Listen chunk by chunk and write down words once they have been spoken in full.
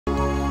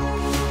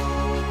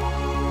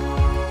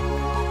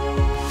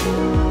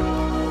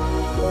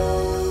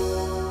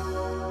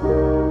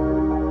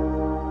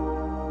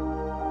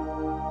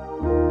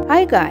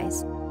Hi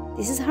guys,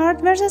 this is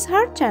Heart vs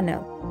Heart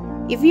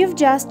channel. If you've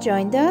just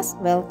joined us,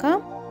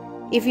 welcome.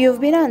 If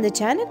you've been on the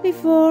channel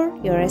before,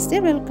 you're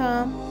still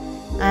welcome.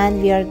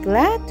 And we are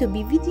glad to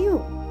be with you.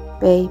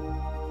 Babe,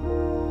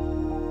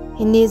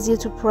 he needs you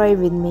to pray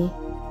with me.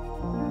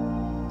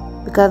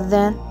 Because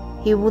then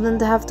he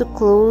wouldn't have to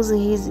close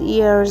his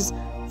ears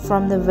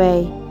from the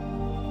way.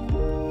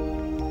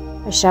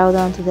 I shout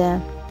down to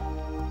them.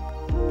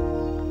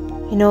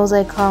 He knows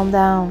I calm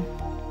down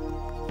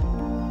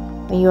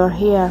when you're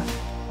here.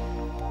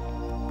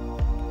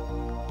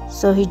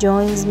 So he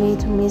joins me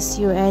to miss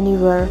you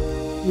anywhere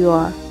you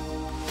are.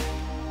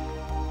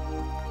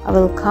 I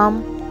will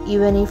come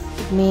even if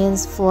it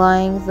means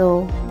flying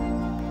though.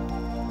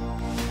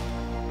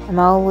 I'm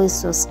always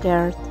so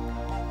scared.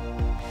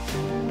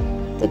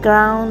 The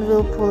ground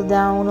will pull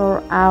down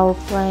our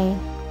plane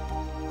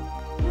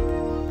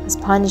as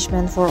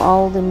punishment for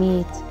all the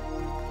meat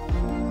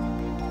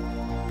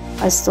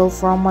I stole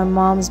from my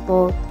mom's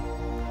boat.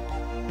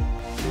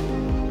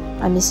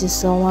 I miss you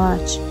so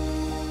much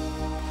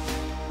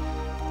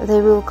that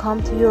I will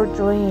come to your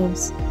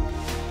dreams.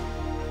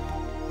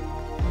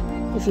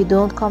 If you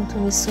don't come to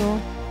me soon,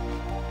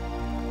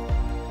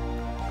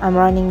 I'm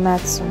running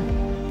mad soon.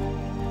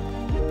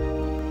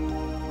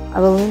 I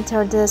will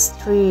enter the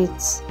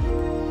streets.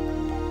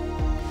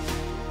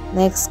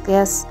 Next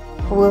guess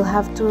who will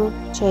have to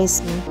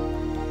chase me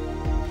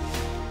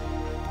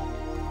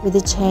with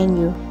a chain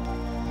you.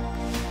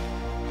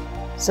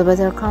 So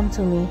better come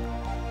to me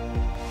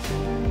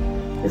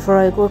before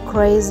I go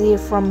crazy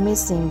from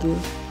missing you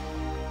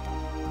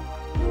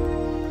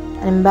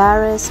and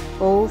embarrass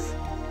both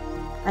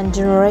and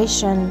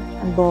generation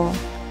unborn.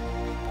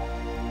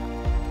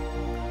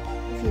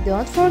 If you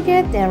don't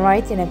forget, then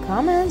write in the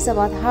comments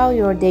about how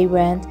your day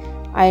went.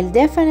 I'll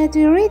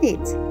definitely read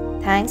it.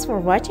 Thanks for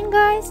watching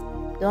guys.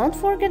 Don't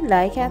forget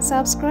like and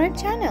subscribe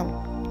channel.